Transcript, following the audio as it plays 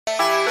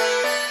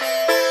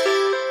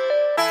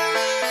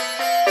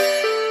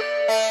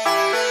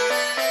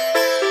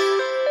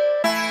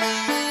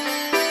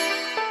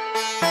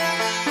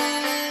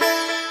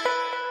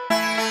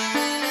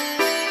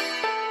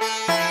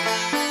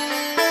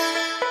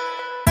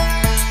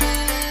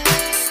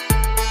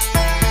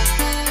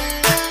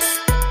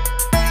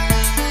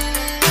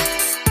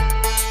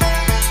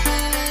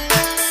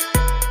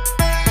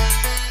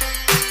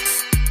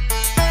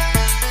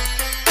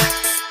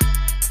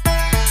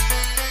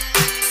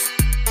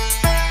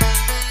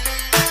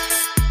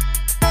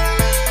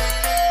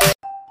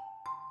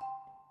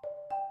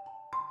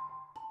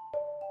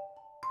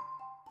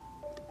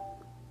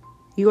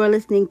You are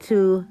listening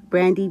to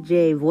Brandy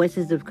J,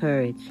 Voices of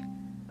Courage.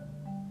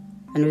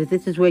 And if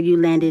this is where you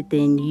landed,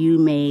 then you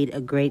made a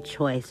great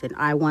choice. And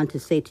I want to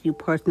say to you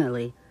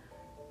personally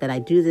that I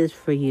do this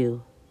for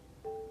you.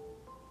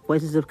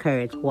 Voices of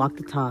Courage, walk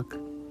the talk.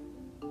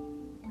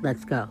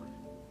 Let's go.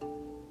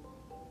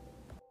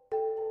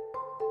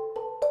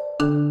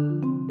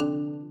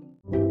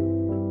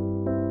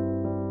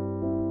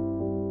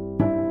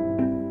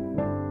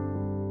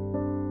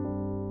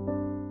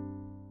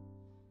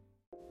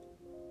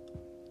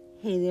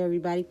 Hey there,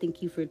 everybody.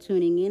 Thank you for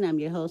tuning in. I'm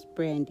your host,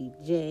 Brandy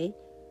J.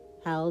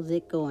 How's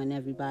it going,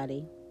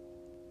 everybody?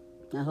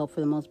 I hope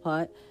for the most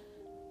part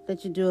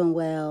that you're doing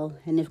well.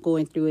 And if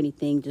going through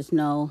anything, just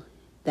know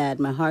that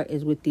my heart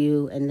is with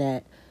you and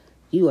that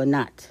you are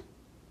not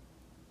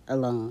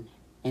alone.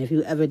 And if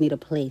you ever need a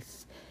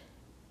place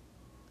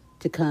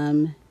to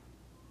come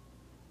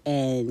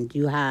and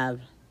you have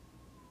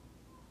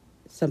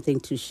something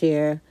to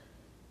share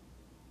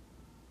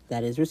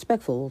that is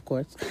respectful, of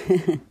course.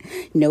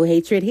 No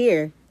hatred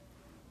here.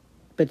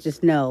 But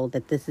just know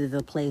that this is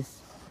a place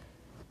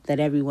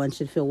that everyone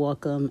should feel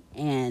welcome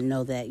and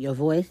know that your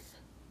voice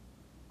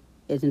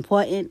is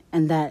important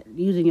and that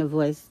using your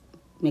voice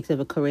makes you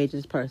a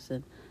courageous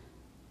person.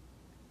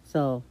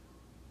 So,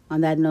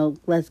 on that note,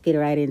 let's get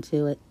right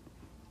into it.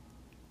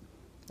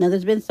 Now,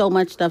 there's been so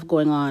much stuff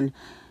going on,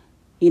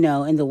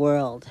 in the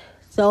world.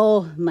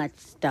 So much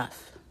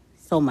stuff.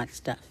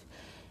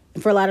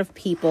 And for a lot of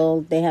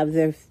people, they have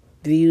their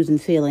views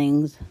and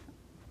feelings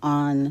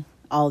on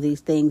all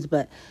these things.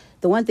 But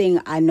the one thing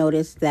I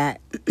noticed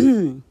that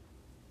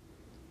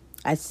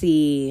I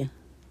see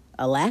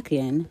a lack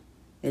in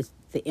is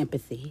the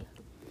empathy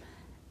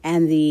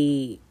and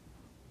the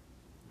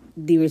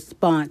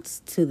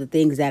response to the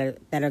things that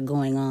are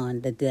going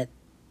on that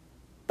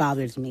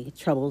bothers me, it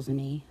troubles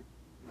me.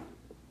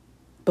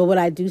 But what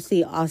I do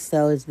see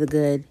also is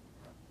the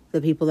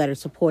people that are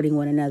supporting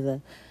one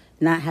another,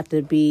 not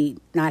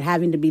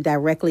having to be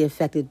directly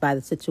affected by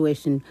the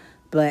situation,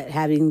 but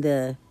having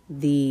the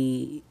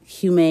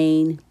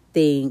humane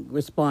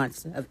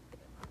response of,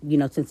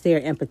 sincere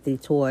empathy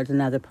towards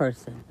another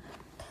person.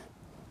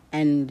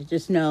 And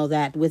just know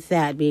that with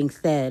that being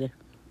said,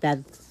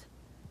 that's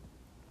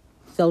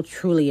so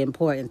truly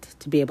important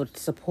to be able to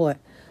support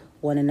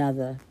one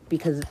another,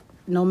 because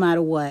no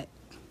matter what,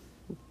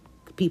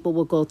 people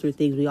will go through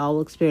things. We all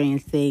will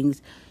experience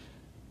things,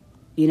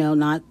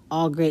 not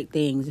all great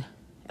things.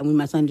 And we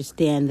must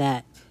understand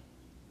that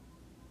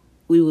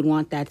we would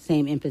want that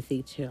same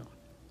empathy too.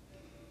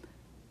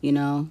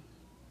 When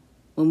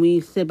we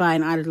sit by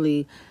and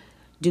idly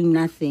do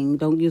nothing,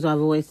 don't use our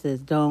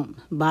voices, don't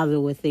bother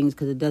with things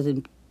because it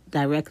doesn't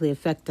directly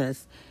affect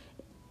us,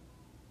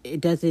 it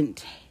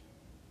doesn't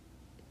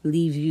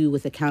leave you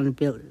with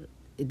accountability.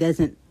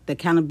 The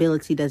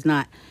accountability does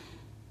not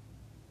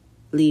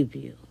leave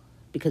you.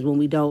 Because when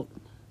we don't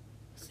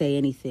say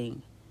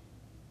anything,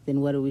 then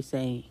what are we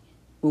saying?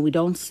 When we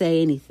don't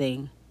say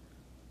anything,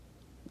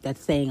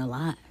 that's saying a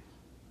lot.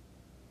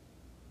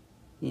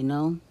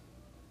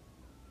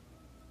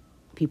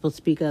 People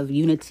speak of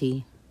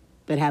unity,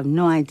 but have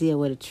no idea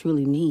what it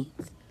truly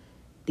means.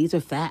 These are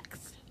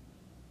facts.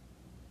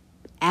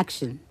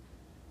 Action.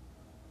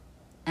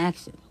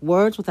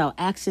 Words without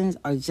actions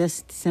are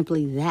just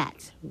simply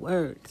that.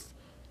 Words.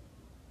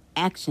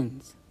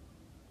 Actions.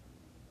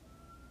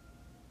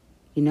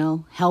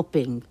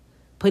 Helping,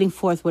 putting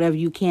forth whatever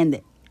you can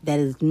that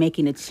is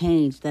making a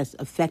change, that's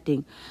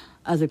affecting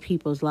other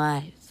people's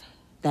lives,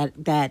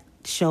 that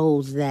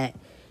shows that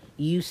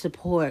you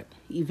support,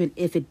 even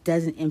if it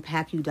doesn't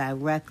impact you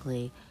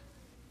directly.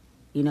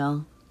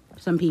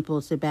 Some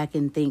people sit back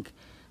and think,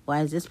 why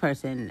is this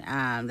person,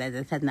 that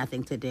this has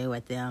nothing to do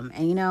with them?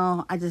 And,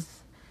 I just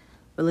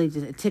really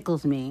it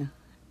tickles me,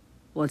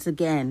 once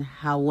again,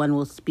 how one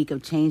will speak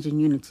of change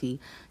and unity,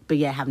 but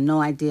yet have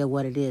no idea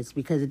what it is,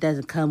 because it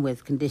doesn't come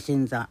with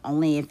conditions,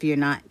 only if you're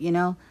not,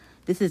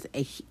 This is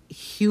a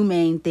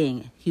humane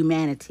thing,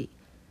 humanity.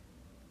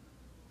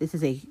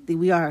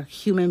 We are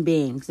human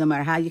beings, no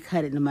matter how you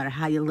cut it, no matter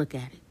how you look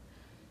at it.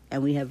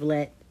 And we have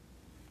let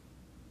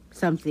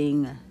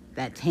something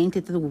that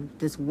tainted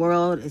this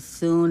world as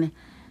soon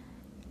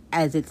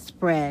as it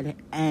spread,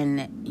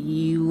 and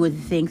you would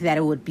think that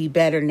it would be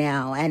better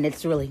now, and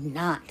it's really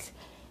not.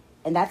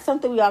 And that's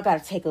something we all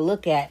got to take a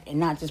look at and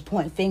not just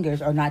point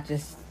fingers or not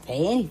just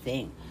say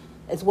anything.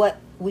 It's what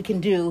we can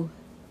do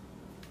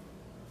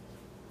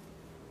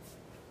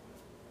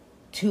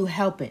to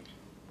help it.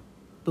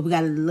 But we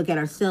got to look at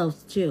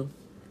ourselves too,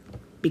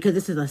 because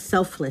this is a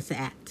selfless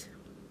act.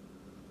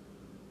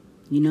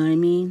 You know what I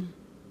mean?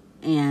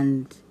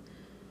 And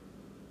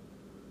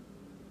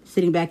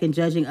sitting back and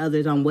judging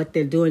others on what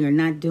they're doing or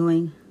not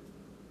doing,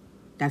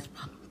 that's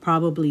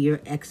probably your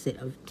exit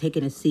of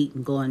taking a seat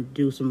and going to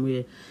do some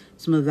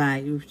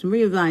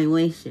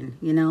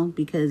reevaluation,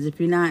 because if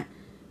you're not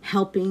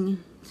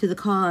helping to the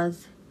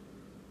cause,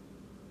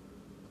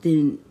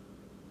 then,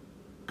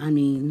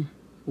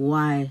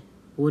 why?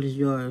 What is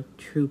your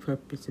true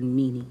purpose and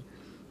meaning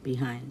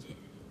behind it?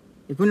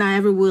 If we're not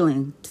ever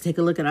willing to take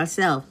a look at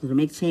ourselves and to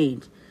make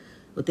change,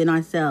 within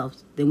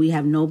ourselves, then we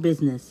have no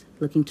business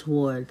looking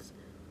towards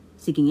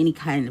seeking any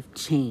kind of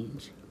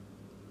change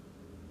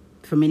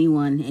from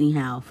anyone,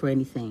 anyhow, for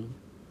anything.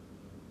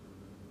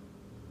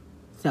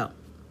 So,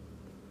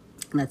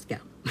 let's go.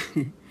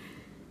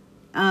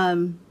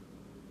 I'm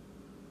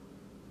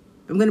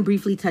going to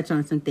briefly touch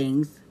on some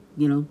things,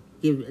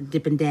 give a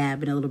dip and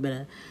dab and a little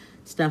bit of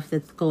stuff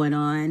that's going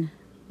on.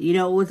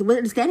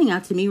 What's getting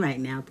out to me right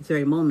now at this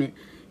very moment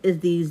is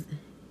these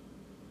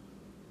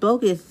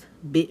bogus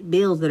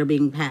bills that are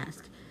being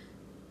passed.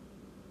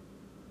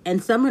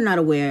 And some are not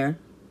aware,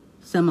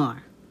 some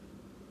are.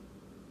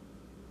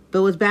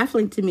 But what's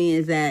baffling to me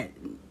is that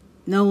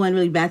no one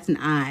really bats an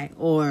eye,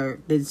 or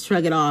they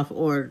shrug it off,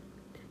 or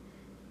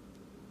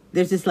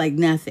there's just like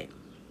nothing.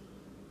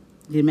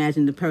 You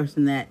imagine the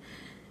person that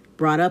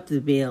brought up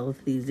the bills,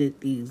 these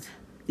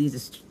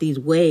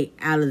way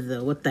out of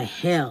the what the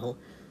hell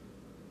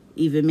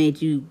even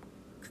made you,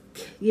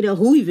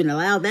 who even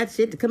allowed that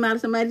shit to come out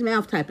of somebody's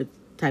mouth type of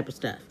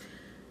stuff,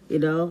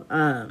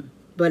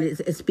 But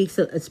it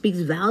speaks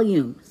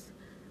volumes,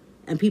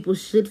 and people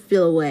should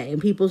feel away, and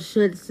people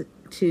should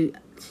to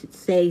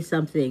say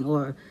something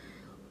or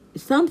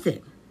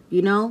something,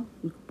 A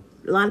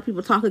lot of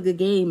people talk a good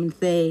game and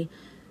say,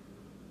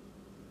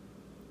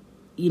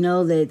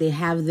 they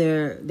have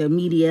their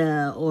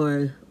media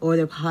or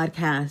their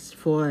podcast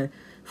for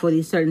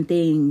these certain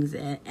things,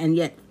 and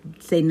yet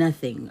say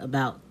nothing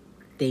about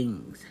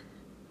things,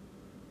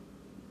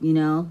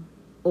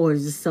 or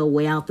is just so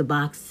way out the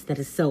box that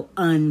is so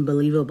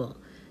unbelievable.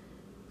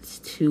 It's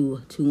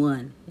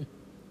 2-1,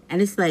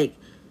 and it's like,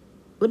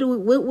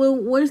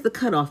 where's the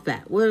cutoff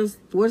at? Where's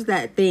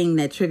that thing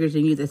that triggers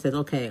in you that says,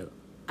 okay,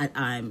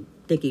 I'm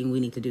thinking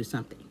we need to do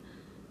something?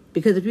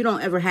 Because if you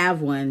don't ever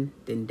have one,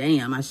 then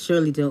damn, I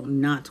surely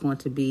don't not want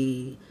to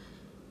be,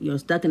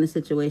 stuck in a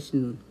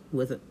situation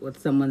with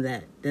someone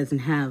that doesn't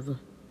have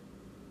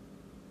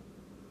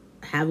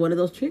one of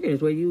those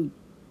triggers where you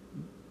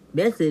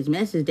message,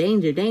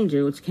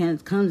 danger, which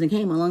comes and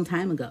came a long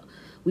time ago.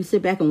 We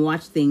sit back and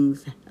watch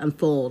things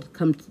unfold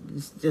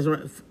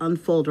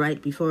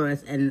right before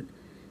us, and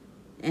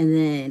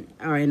then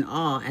are in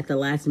awe at the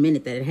last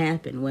minute that it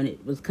happened, when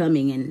it was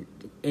coming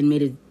and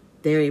made it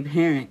very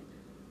apparent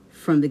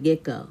from the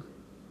get-go.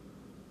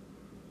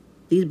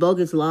 These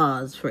bogus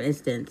laws, for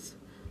instance,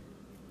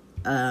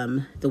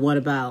 the one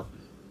about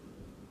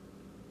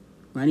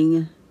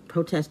running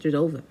protesters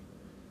over.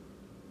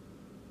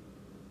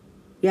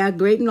 Yeah,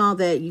 great and all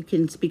that you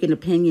can speak an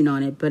opinion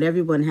on it, but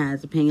everyone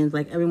has opinions,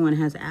 like everyone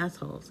has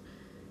assholes.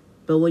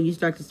 But when you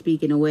start to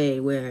speak in a way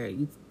where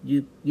you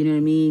know what I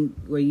mean,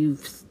 where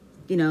you've,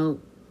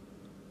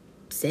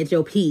 said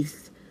your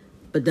piece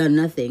but done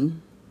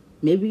nothing,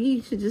 maybe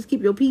you should just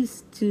keep your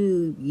peace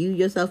to you,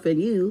 yourself, and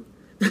you.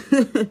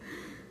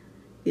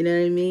 You know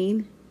what I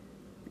mean?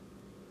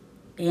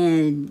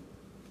 And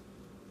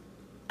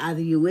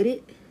either you with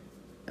it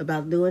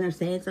about doing or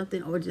saying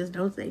something, or just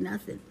don't say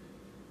nothing.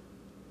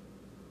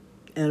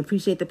 And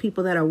appreciate the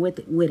people that are with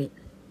it.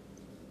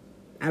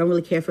 I don't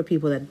really care for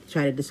people that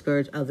try to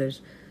discourage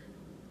others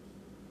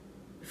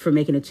for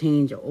making a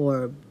change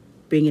or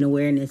bringing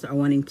awareness or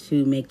wanting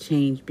to make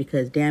change,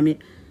 because damn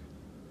it,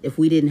 if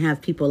we didn't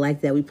have people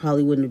like that, we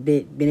probably wouldn't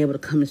have been able to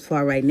come as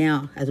far right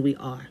now as we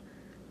are,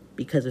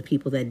 because of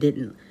people that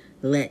didn't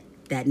let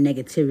that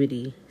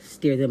negativity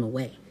steer them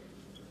away.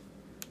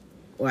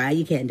 Or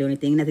you can't do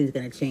anything, nothing's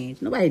going to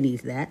change. Nobody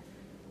needs that.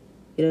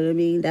 You know what I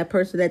mean? That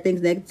person that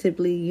thinks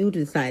negatively, you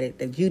decided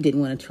that you didn't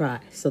want to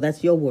try. So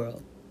that's your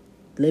world.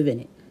 Live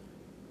in it.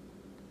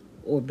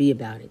 Or be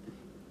about it.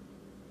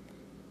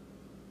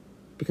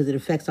 Because it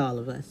affects all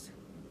of us.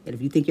 And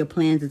if you think your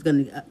plans is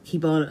going to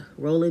keep on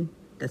rolling,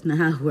 that's not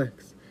how it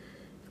works.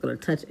 It's going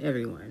to touch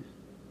everyone.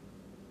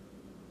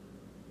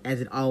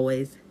 As it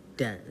always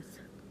does.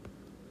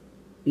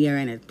 We are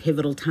in a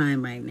pivotal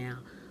time right now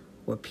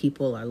where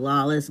people are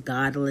lawless,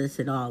 godless,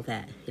 and all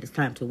that. It is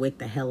time to wake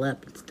the hell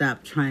up and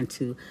stop trying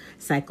to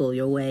cycle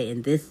your way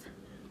in this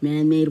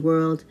man-made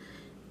world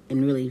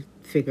and really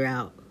figure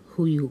out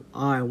who you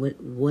are.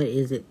 What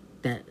is it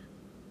that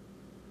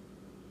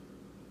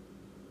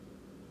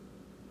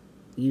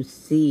you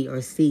see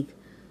or seek?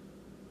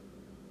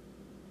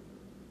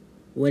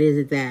 What is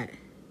it that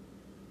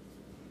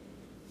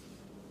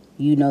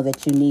you know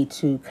that you need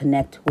to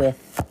connect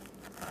with?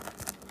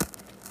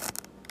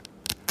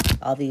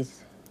 All these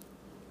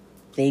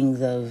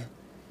things of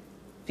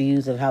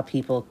views of how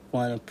people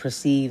want to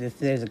perceive if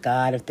there's a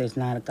God, if there's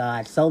not a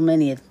God. So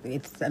many,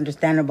 it's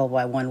understandable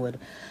why one would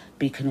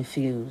be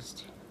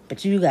confused.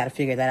 But you got to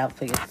figure that out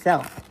for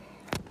yourself.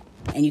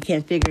 And you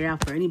can't figure it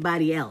out for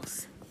anybody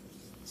else.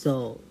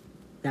 So,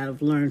 got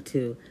to learn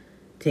to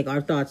take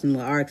our thoughts and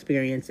our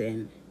experience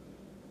and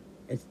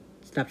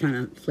stop trying to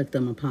inflict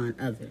them upon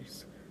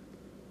others.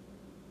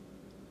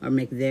 Or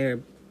make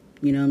their,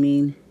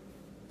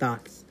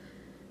 thoughts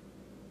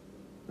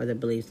or their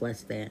beliefs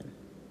less than.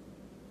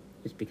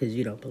 Just because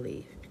you don't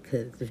believe.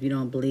 Because if you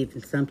don't believe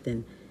in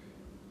something,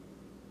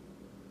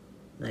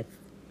 like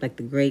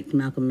the great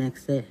Malcolm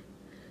X said,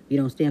 if you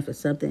don't stand for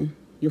something,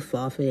 you'll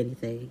fall for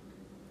anything.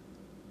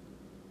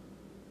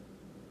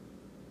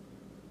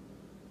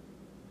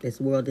 This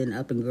world didn't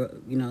up and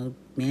grow,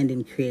 man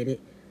didn't create it.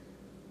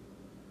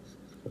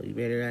 So you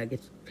better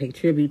pay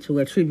tribute to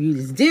where tribute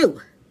is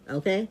due,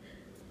 okay?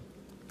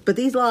 But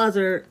these laws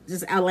are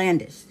just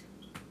outlandish.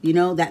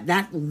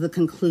 That was the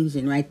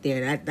conclusion right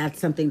there. That's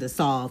something to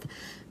solve.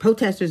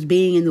 Protesters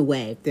being in the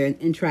way, if they're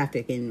in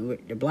traffic and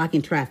they're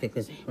blocking traffic,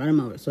 because run them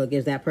over. So it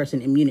gives that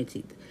person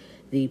immunity.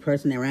 The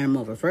person that ran them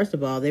over. First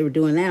of all, they were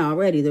doing that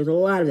already. There's a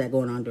lot of that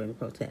going on during the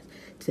protest.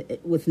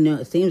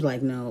 It seems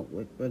like no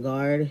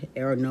regard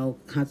or no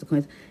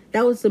consequence.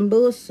 That was some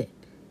bullshit.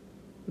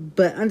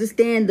 But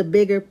understand the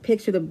bigger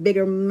picture, the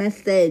bigger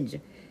message.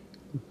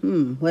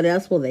 What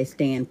else will they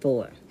stand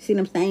for? See what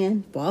I'm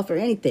saying? Fall for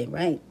anything,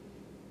 right?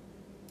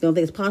 Don't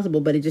think it's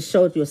possible, but it just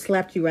showed you, it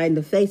slapped you right in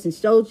the face and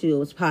showed you it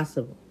was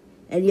possible.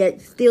 And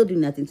yet, still do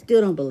nothing,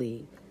 still don't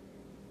believe.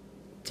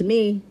 To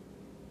me,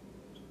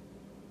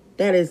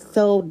 that is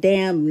so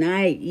damn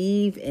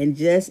naive and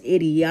just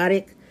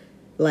idiotic.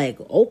 Like,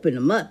 open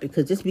them up,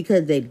 because just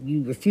because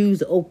you refuse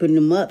to open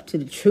them up to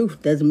the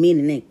truth doesn't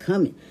mean it ain't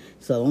coming.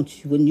 So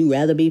wouldn't you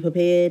rather be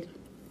prepared?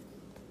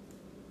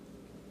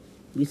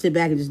 We sit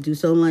back and just do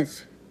so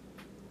much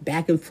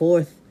back and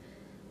forth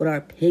with our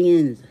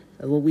opinions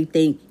of what we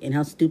think and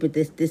how stupid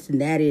this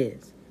and that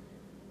is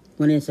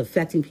when it's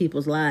affecting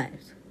people's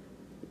lives.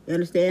 You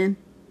understand?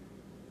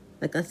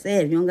 Like I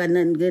said, if you don't got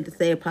nothing good to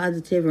say or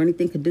positive or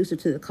anything conducive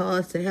to the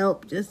cause to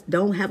help, just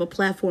don't have a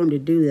platform to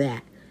do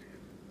that.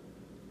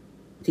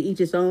 To each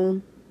his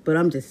own, but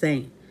I'm just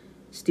saying,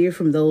 steer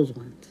from those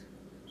ones.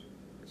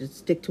 Just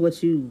stick to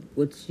what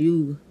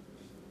you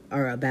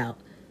are about.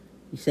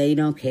 You say you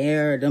don't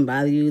care or don't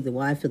bother you, then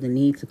why feel the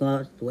need to go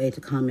out the way to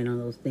comment on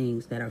those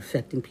things that are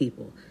affecting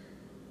people,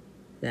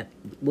 that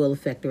will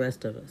affect the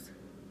rest of us?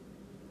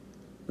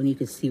 When you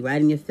can see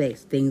right in your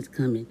face things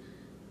coming,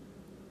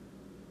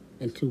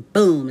 and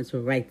boom, it's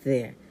right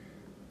there.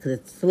 Because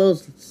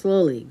it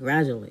slowly,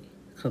 gradually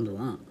comes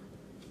along.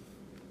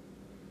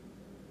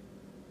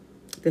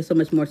 There's so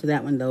much more to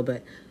that one, though,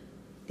 but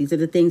these are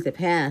the things that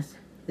pass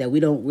that we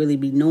don't really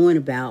be knowing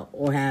about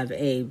or we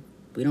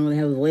don't really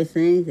have a voice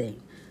in anything,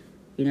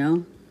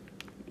 And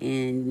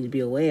you need to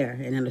be aware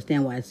and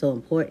understand why it's so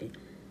important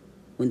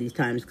when these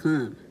times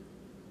come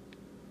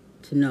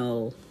to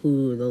know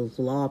who those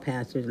law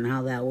passers and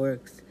how that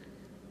works.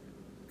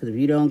 Because if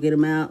you don't get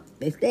them out,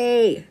 they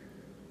stay.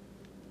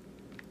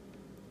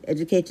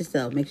 Educate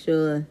yourself. Make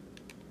sure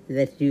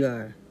that you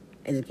are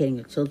educating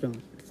your children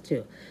with this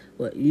too.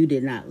 What you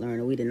did not learn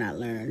or we did not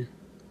learn,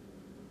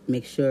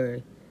 make sure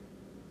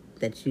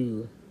that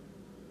you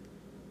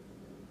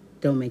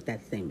don't make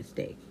that same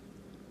mistake.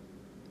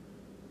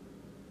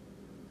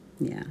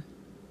 Yeah.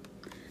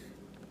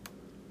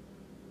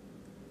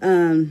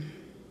 I'm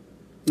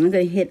going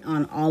to hit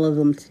on all of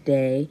them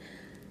today,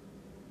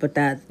 but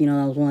that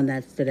was one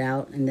that stood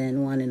out, and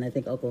then one in, I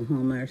think,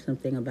 Oklahoma or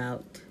something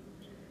about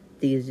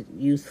the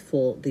youth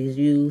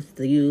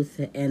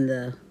and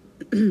the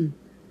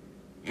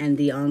and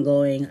the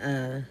ongoing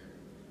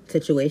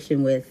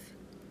situation with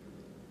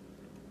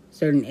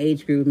certain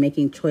age group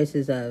making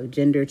choices of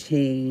gender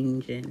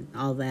change and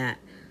all that.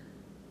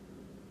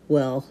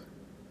 Well,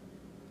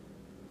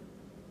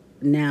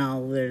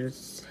 now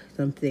there's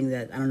something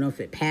that I don't know if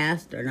it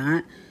passed or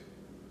not,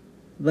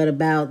 but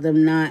about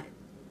them not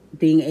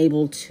being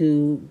able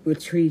to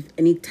retrieve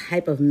any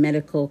type of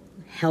medical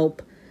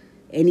help,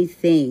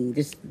 anything,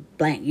 just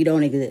blank, you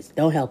don't exist,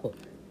 don't help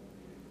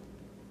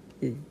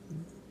them.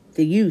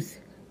 The youth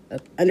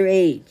of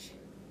underage,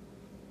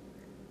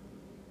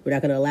 we're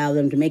not going to allow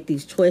them to make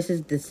these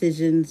choices,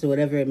 decisions, or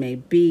whatever it may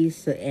be.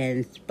 So,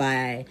 and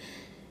by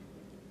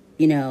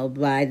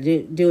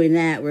doing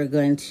that, we're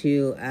going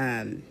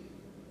to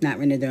not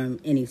render them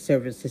any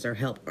services or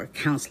help or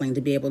counseling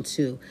to be able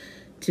to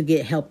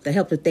get help, the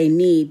help that they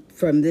need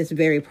from this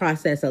very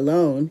process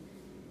alone,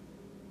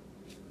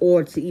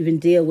 or to even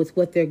deal with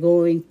what they're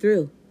going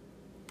through.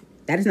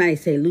 That is not a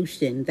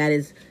solution. That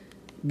is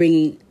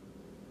bringing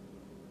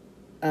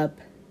up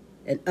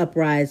an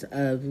uprise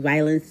of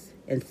violence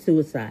and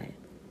suicide,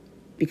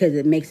 because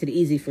it makes it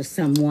easy for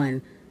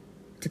someone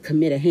to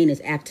commit a heinous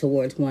act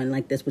towards one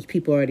like this, which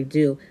people already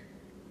do,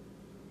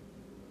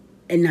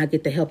 and not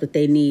get the help that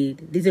they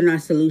need. These are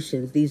not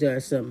solutions. These are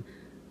some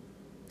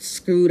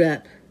screwed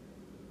up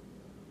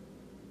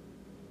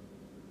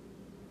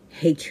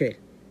hatred.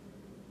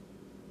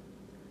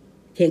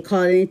 Can't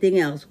call it anything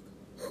else.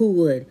 Who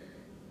would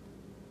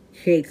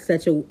create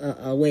such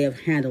a way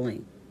of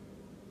handling?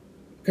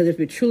 Because if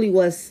it truly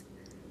was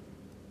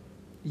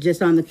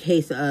just on the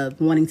case of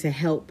wanting to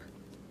help,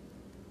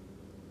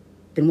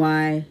 then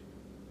why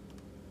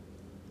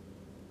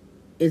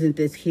isn't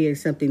this here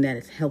something that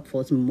is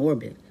helpful? It's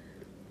morbid.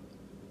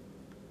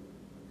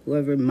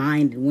 Whoever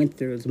mind went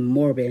through is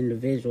morbid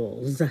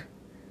individuals.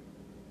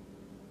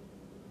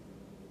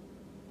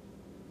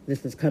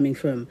 This is coming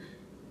from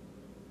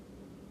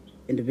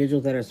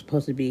individuals that are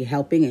supposed to be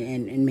helping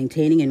and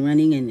maintaining and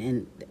running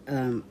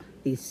and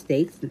these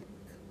states,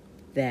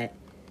 that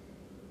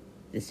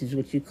this is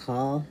what you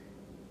call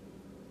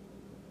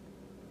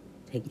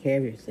taking care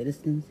of your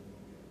citizens.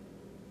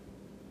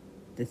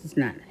 This is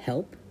not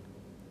help.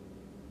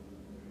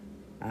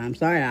 I'm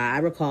sorry, I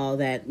recall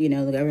that, the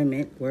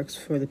government works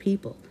for the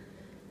people.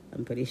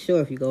 I'm pretty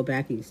sure if you go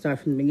back and you start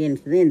from the beginning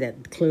to the end,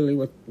 that's clearly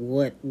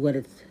what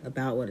it's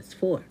about, what it's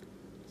for.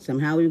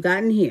 Somehow we've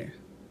gotten here.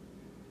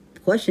 The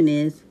question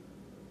is,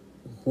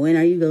 when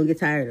are you going to get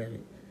tired of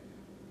it?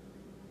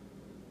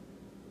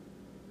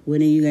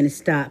 When are you going to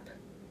stop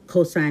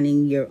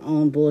co-signing your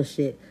own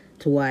bullshit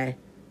to why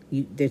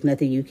there's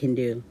nothing you can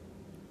do?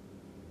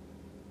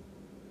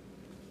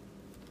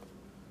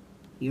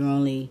 You're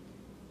only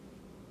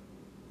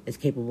as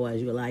capable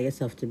as you allow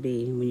yourself to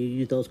be. When you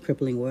use those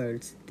crippling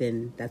words,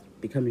 then that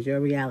becomes your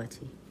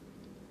reality.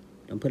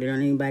 Don't put it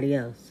on anybody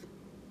else.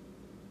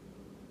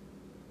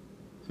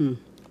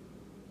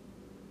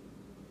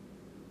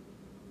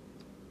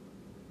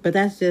 But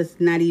that's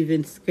just not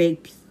even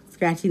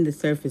scratching the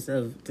surface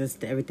of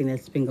just everything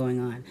that's been going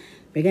on.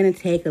 We're going to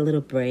take a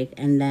little break,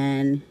 and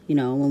then,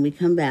 when we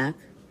come back,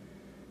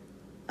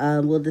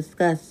 we'll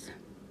discuss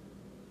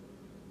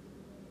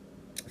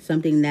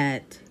something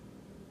that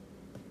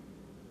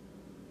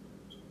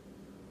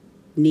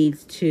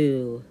needs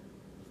to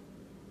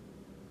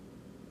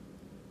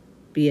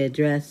be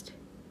addressed,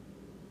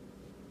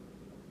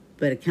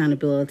 but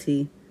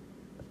accountability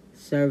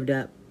served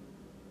up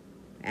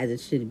as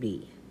it should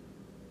be.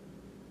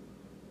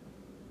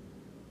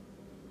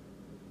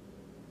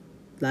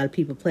 A lot of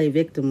people play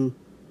victim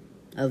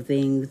of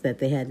things that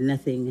they had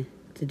nothing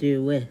to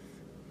do with.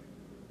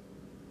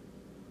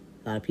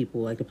 A lot of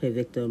people like to play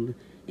victim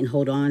and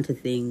hold on to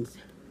things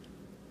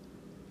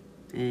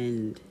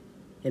and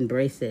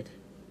embrace it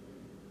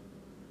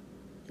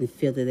and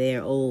feel that they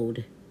are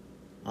owed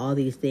all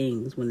these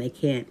things when they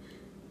can't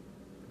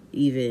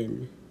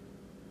even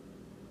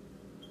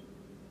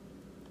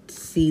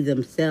see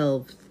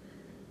themselves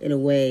in a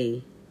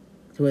way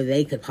to where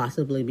they could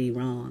possibly be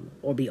wrong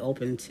or be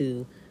open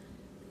to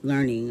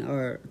learning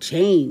or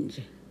change.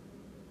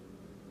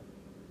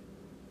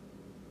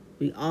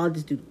 We all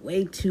just do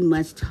way too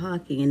much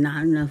talking and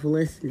not enough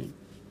listening.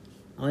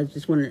 I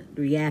just want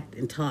to react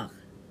and talk.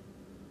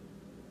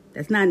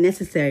 That's not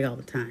necessary all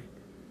the time,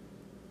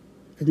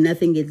 because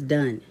nothing gets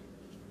done.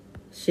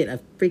 Shit,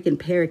 a freaking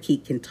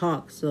parakeet can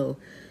talk, so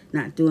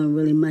not doing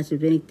really much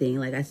of anything.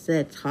 Like I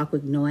said, talk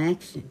with no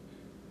action.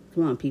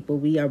 Come on, people.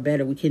 We are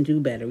better. We can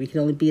do better. We can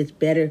only be as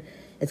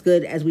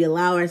good as we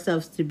allow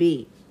ourselves to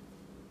be.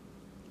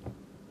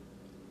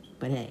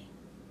 But hey,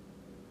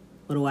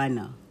 what do I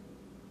know?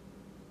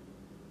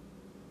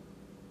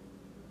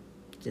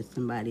 Just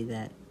somebody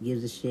that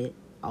gives a shit,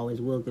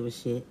 always will give a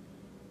shit.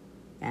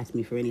 Ask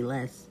me for any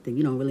less, then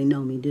you don't really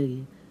know me, do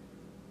you?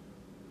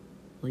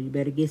 Well, you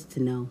better get to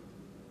know.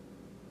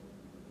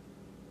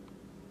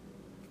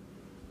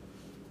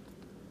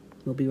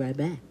 We'll be right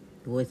back.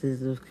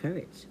 Voices of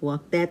Courage.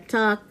 Walk that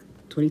talk,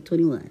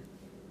 2021.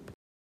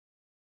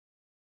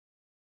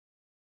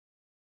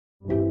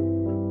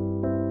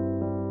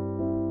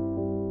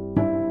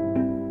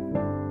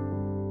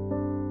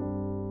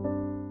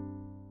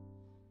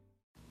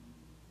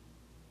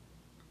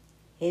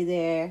 Hey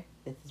there,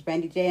 this is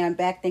Brandy J. I'm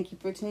back. Thank you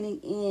for tuning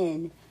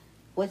in.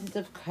 Voices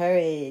of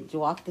Courage,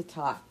 walk the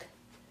talk.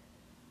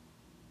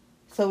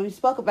 So we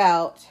spoke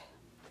about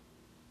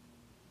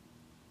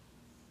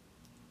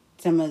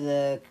some of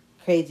the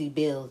crazy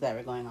bills that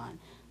were going on.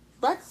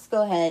 Let's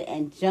go ahead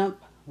and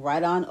jump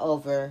right on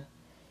over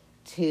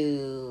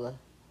to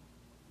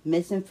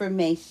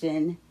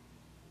misinformation,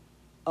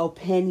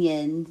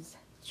 opinions,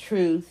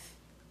 truth,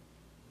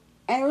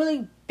 and a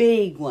really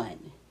big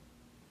one.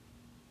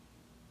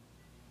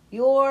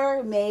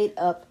 Your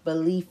made-up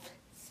belief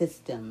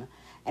system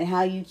and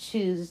how you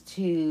choose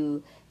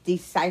to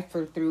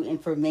decipher through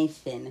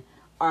information.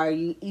 Are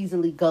you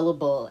easily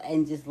gullible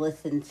and just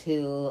listen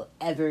to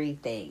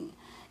everything?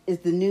 Is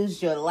the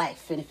news your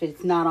life? And if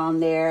it's not on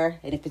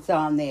there, and if it's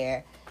on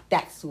there,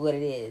 that's what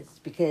it is.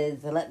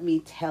 Because let me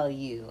tell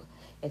you,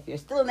 if you're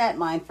still in that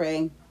mind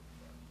frame,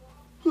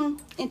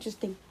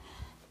 interesting.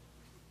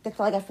 That's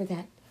all I got for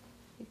that.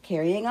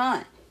 Carrying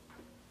on.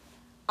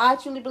 I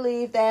truly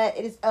believe that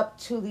it is up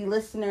to the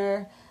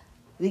listener,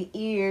 the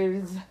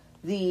ears,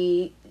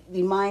 the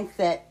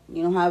mindset,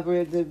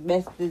 however the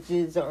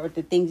messages or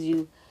the things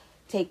you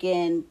take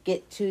in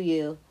get to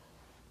you.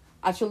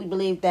 I truly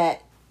believe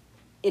that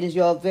it is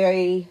your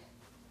very,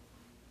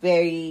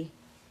 very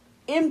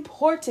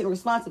important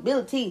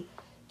responsibility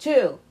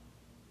to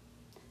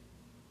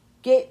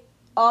get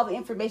all the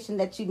information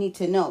that you need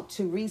to know,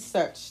 to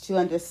research, to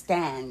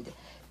understand,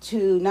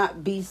 to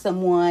not be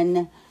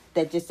someone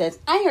that just says,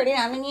 I heard it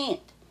on the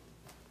net.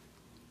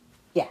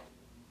 Yeah.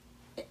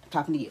 I'm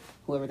talking to you,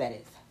 whoever that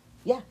is.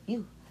 Yeah,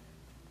 you.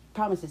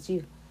 Promise it's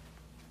you.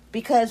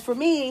 Because for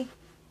me,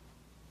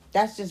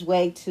 that's just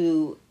way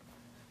too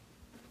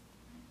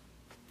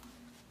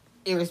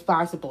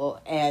irresponsible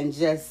and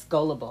just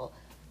gullible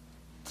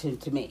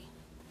to me.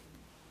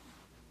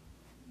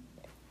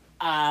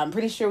 I'm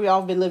pretty sure we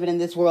all have been living in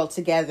this world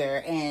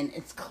together, and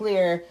it's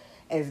clear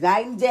as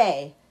night and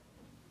day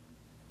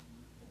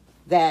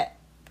that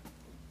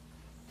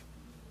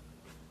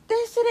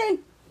this shit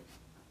ain't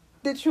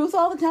the truth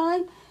all the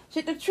time.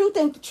 The truth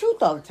ain't the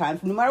truth all the time,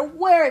 no matter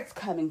where it's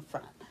coming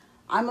from.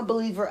 I'm a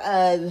believer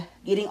of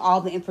getting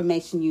all the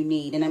information you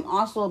need. And I'm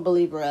also a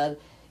believer of,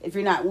 if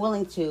you're not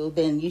willing to,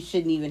 then you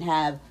shouldn't even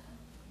have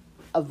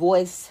a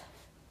voice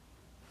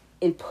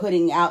in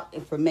putting out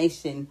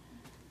information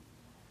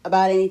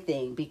about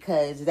anything,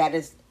 because that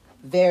is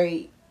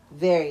very,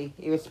 very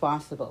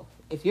irresponsible.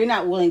 If you're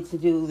not willing to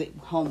do the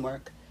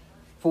homework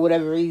for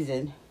whatever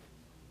reason,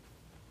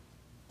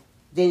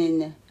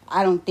 then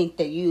I don't think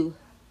that you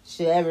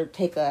should ever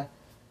take a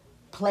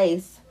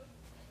place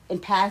in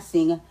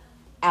passing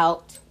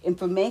out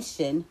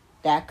information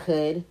that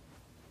could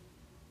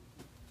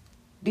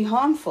be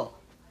harmful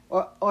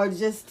or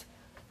just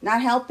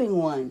not helping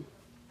one.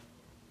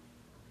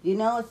 You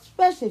know,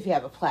 especially if you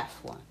have a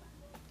platform.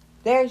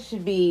 There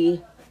should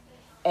be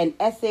an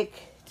ethic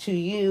to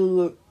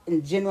you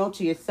in general,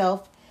 to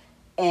yourself,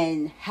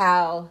 and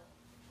how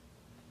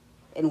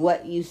and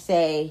what you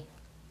say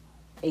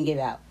and give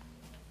out.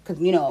 Because,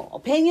 you know,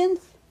 opinions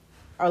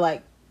are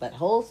like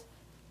buttholes.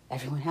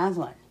 Everyone has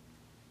one.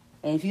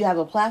 And if you have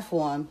a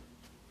platform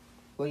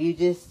where you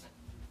just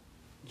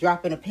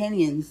dropping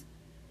opinions,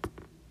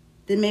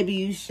 then maybe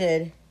you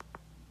should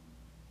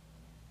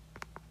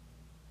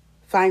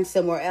find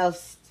somewhere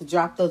else to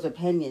drop those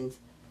opinions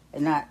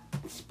and not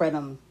spread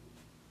them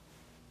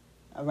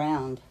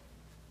around.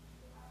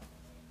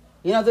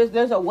 You know,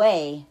 there's a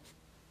way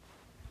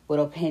with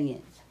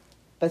opinions.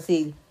 But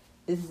see,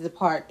 this is the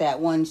part that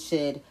one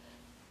should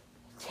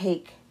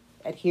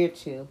adhere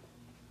to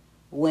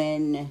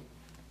when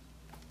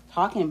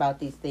talking about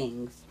these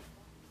things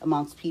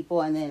amongst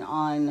people, and then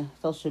on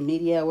social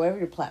media, wherever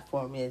your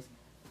platform is,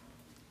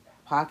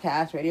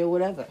 podcast, radio,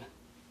 whatever.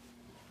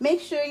 Make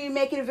sure you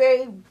make it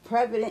very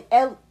relevant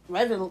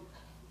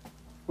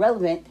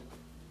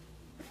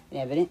and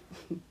evident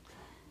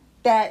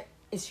that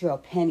it's your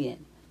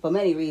opinion for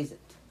many reasons.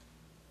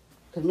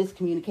 Because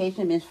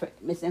miscommunication,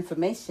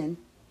 misinformation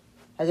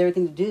has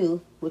everything to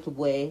do with the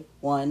way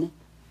one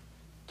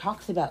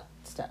talks about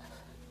stuff.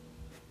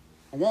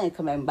 And then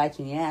come back and bite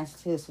you in the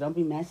ass too, so don't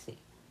be messy.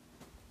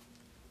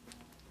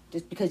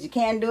 Just because you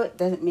can do it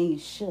doesn't mean you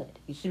should.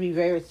 You should be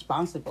very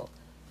responsible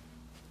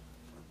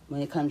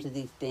when it comes to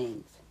these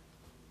things.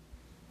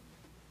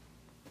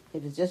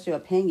 If it's just your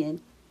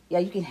opinion, yeah,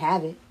 you can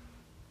have it.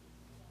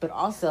 But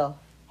also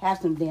have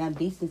some damn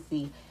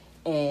decency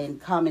and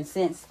common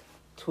sense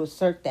to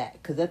assert that.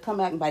 Because they'll come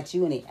back and bite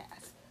you in the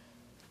ass.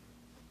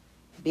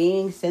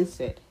 Being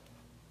censored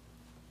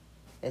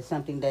is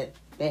something that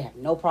they have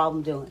no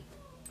problem doing.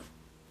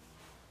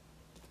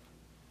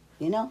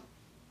 You know?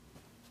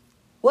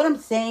 What I'm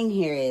saying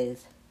here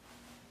is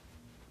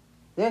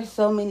there's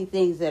so many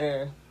things that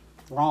are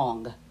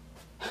wrong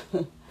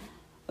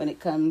when it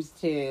comes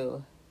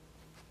to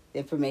the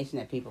information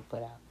that people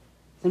put out.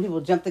 Some people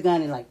jump the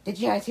gun and like, did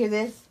you guys hear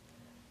this?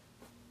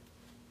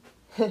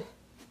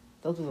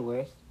 Those are the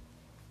worst.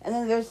 And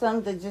then there's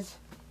some that just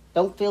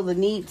don't feel the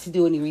need to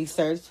do any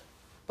research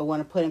but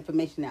want to put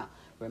information out.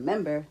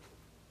 Remember,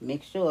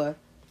 make sure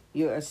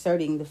you're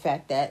asserting the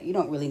fact that you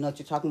don't really know what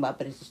you're talking about,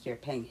 but it's just your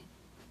opinion.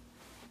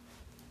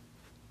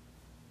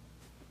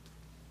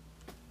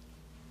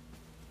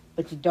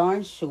 But you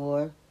darn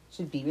sure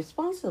should be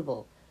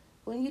responsible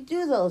when you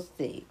do those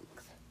things.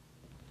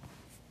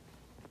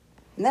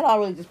 And that all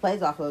really just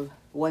plays off of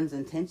one's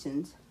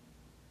intentions.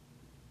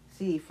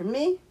 See, for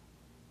me,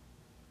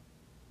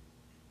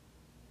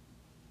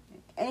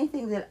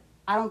 anything that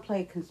I don't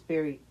play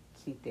conspiracy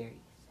theories.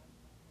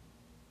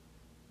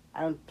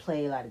 I don't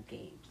play a lot of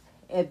games.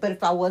 But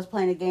if I was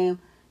playing a game,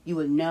 you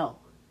would know.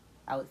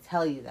 I would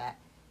tell you that.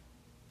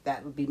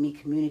 That would be me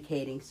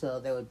communicating, so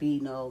there would be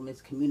no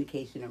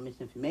miscommunication or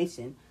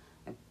misinformation.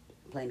 I'm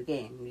playing the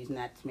game. I'm using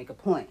that to make a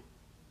point.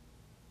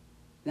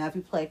 Now, if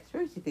you play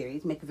conspiracy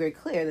theories, make it very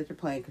clear that you're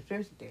playing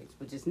conspiracy theories.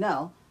 But just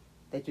know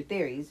that your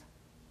theories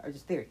are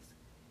just theories.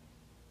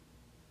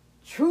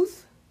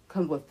 Truth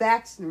comes with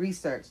facts and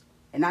research.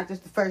 And not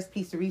just the first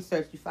piece of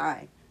research you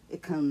find.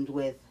 It comes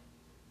with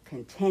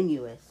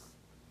continuous.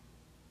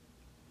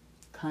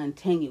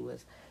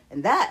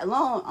 And that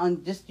alone,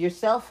 on just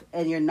yourself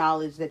and your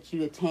knowledge that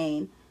you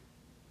attain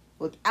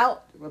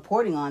without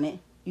reporting on it,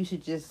 you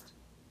should just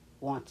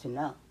want to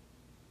know.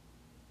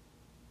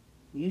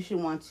 You should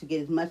want to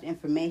get as much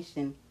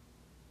information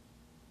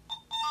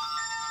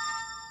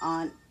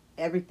on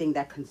everything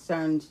that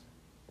concerns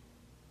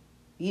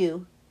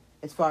you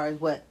as far as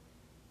what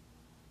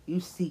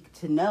you seek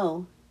to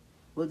know.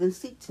 Well, then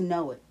seek to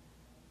know it.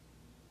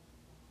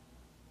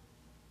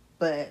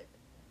 But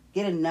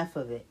get enough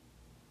of it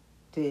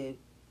to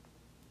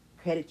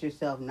credit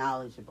yourself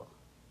knowledgeable.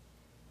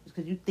 Just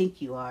because you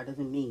think you are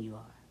doesn't mean you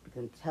are. Because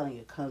I'm telling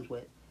you, it comes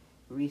with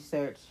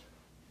research.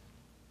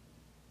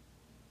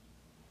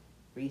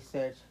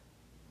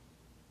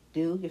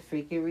 Do your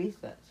freaking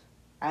research.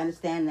 I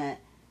understand that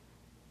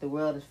the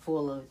world is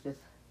full of just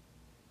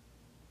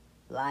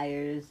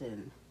liars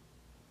and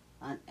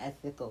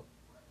unethical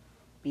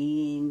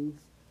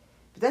beings.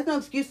 But that's no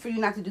excuse for you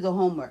not to do the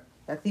homework.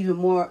 That's even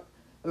more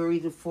of a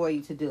reason for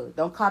you to do it.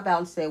 Don't cop out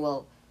and say,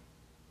 well,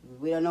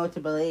 We don't know what to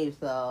believe,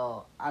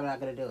 so I'm not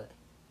going to do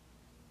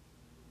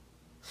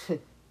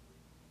it.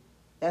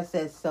 That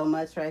says so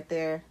much right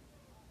there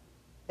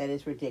that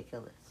is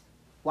ridiculous.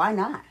 Why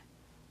not?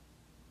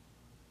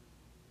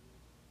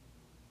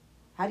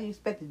 How do you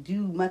expect to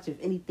do much of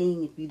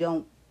anything if you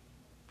don't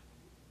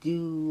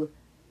do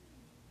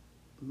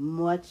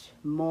much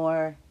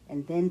more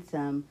and then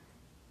some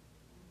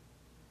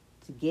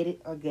to get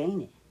it or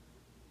gain it?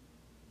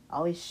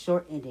 Always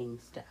short-ending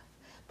stuff.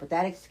 But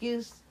that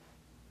excuse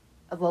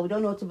of, well, we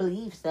don't know what to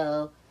believe,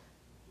 so,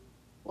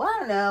 well, I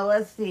don't know,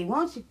 let's see. Why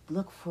don't you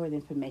look for the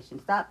information?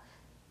 Stop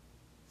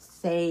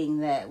saying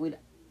that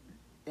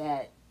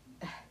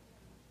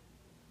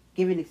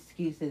giving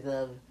excuses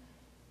of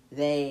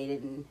they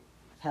didn't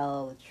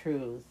tell the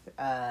truth.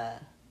 They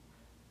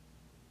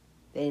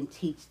didn't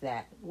teach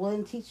that. Well,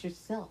 then teach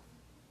yourself.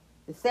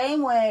 The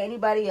same way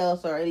anybody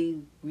else or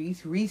any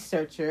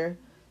researcher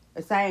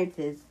or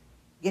scientist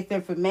gets their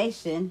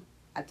information,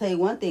 I tell you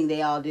one thing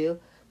they all do.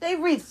 They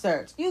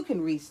research. You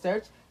can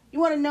research. You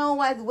want to know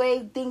why the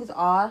way things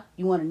are.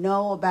 You want to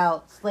know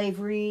about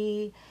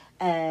slavery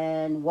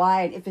and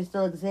why and if it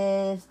still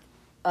exists.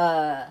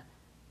 Let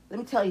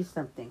me tell you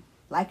something.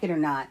 Like it or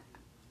not,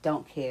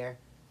 don't care.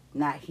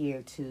 Not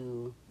here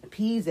to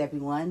appease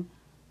everyone.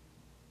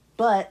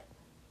 But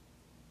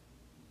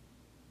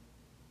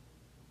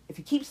if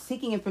you keep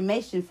seeking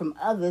information from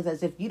others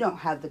as if you don't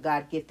have the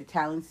God-gifted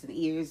talents and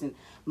ears and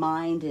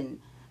mind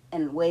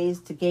and ways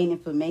to gain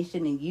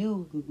information, and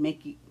you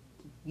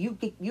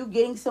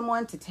getting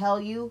someone to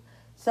tell you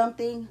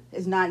something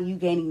is not you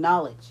gaining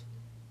knowledge,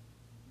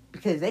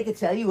 because they could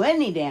tell you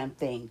any damn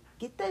thing.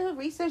 Get the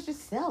research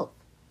yourself.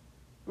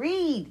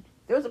 Read.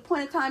 There was a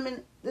point in time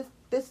in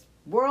this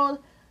world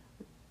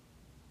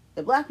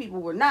that black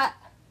people were not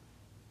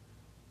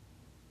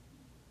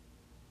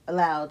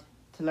allowed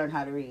to learn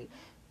how to read.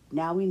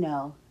 Now we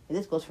know, and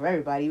this goes for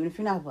everybody, even if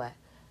you're not black.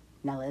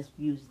 Now let's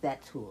use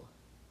that tool.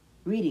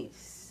 Reading is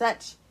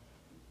such,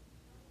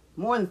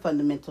 more than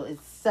fundamental,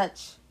 it's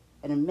such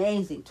an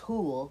amazing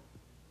tool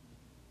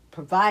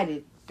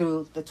provided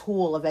through the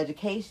tool of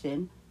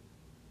education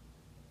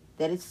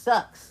that it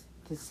sucks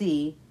to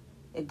see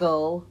it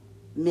go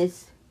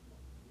mistreated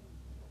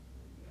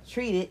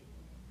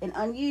and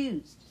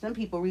unused. Some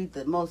people read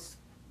the most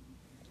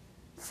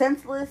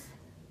senseless,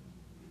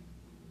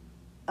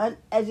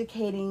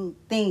 uneducating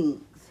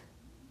things.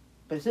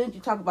 But as soon as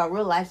you talk about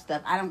real life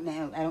stuff,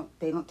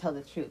 they don't tell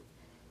the truth.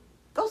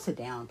 Go sit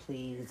down,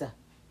 please.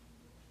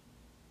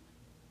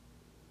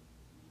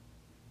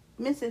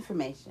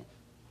 Misinformation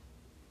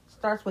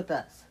starts with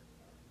us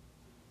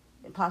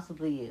and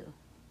possibly you.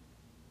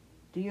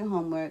 Do your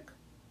homework.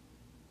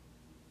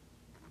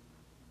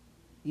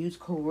 Use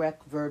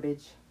correct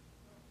verbiage.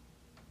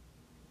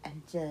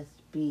 And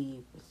just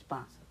be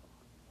responsible.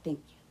 Thank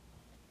you.